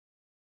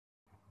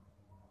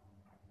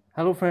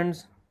Hello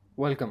friends,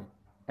 welcome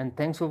and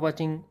thanks for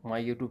watching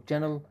my YouTube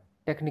channel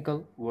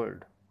Technical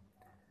World.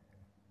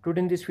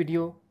 Today in this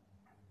video,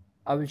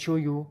 I will show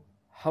you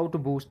how to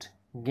boost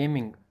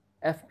gaming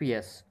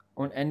FPS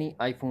on any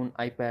iPhone,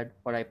 iPad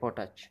or iPod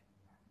Touch.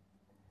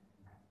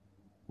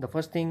 The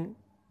first thing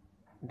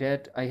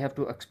that I have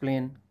to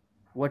explain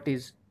what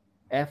is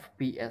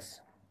FPS.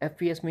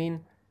 FPS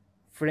mean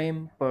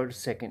frame per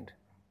second.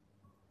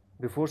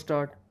 Before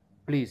start,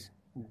 please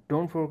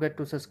don't forget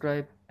to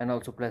subscribe and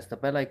also press the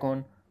bell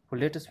icon for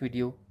latest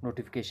video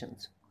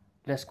notifications.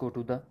 Let's go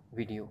to the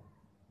video.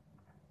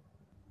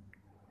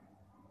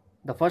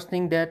 The first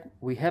thing that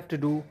we have to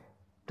do,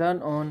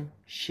 turn on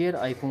Share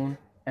iPhone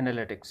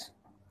Analytics.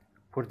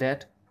 For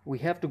that, we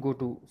have to go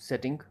to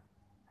Setting,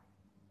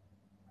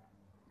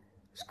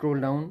 scroll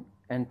down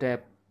and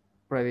tap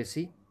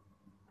Privacy,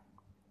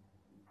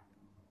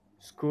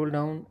 scroll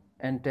down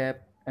and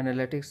tap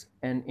Analytics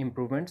and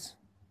Improvements,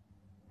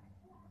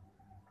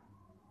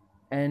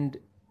 and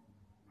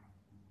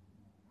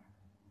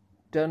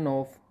turn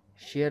off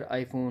Share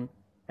iPhone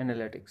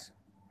Analytics.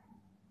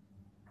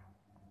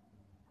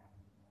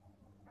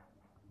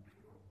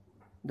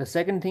 The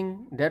second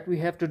thing that we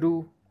have to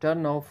do,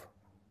 turn off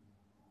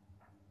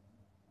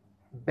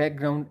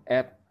background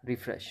app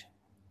refresh.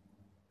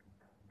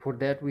 For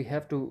that we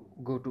have to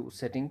go to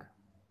Setting,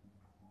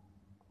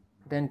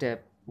 then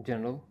tap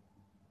General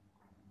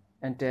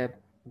and tap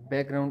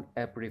background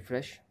app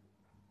refresh,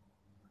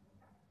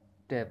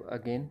 tap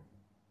again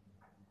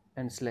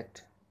and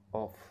select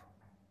off.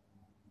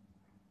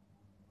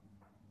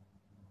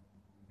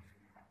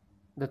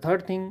 The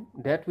third thing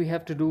that we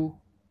have to do,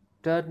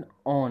 turn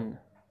on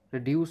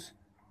reduce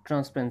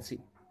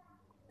transparency.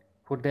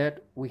 For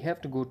that we have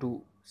to go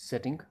to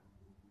Setting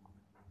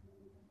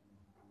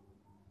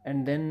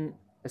and then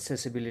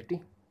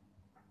Accessibility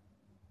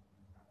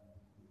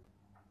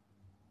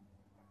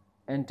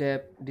and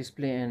tap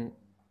Display and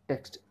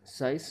Text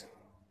Size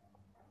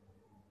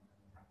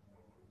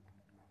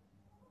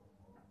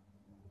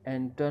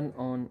and turn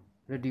on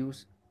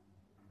reduce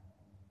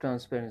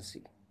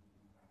transparency.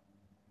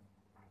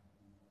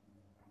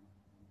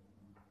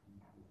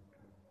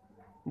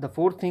 The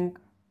fourth thing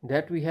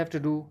that we have to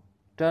do,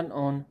 turn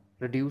on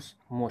reduce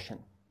motion.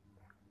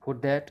 For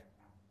that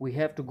we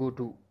have to go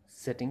to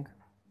Setting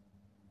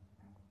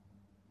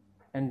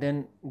and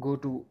then go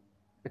to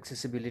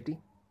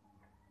Accessibility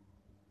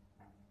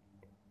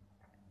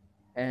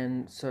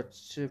and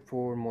search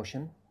for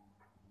motion.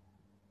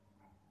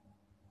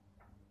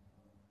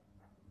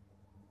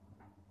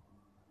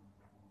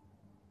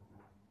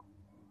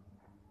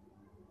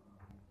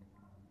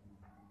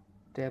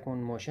 Tap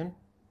on motion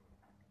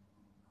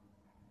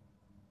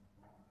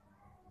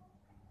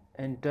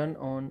and turn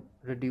on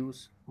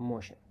reduce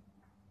motion.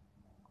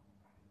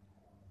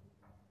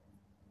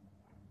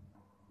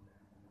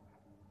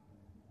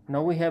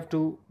 Now we have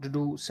to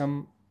do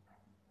some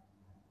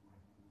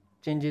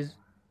changes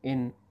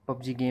in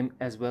PUBG game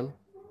as well.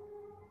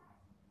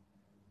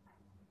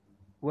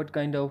 What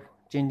kind of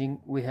changing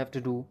we have to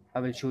do,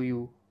 I will show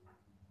you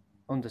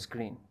on the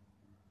screen.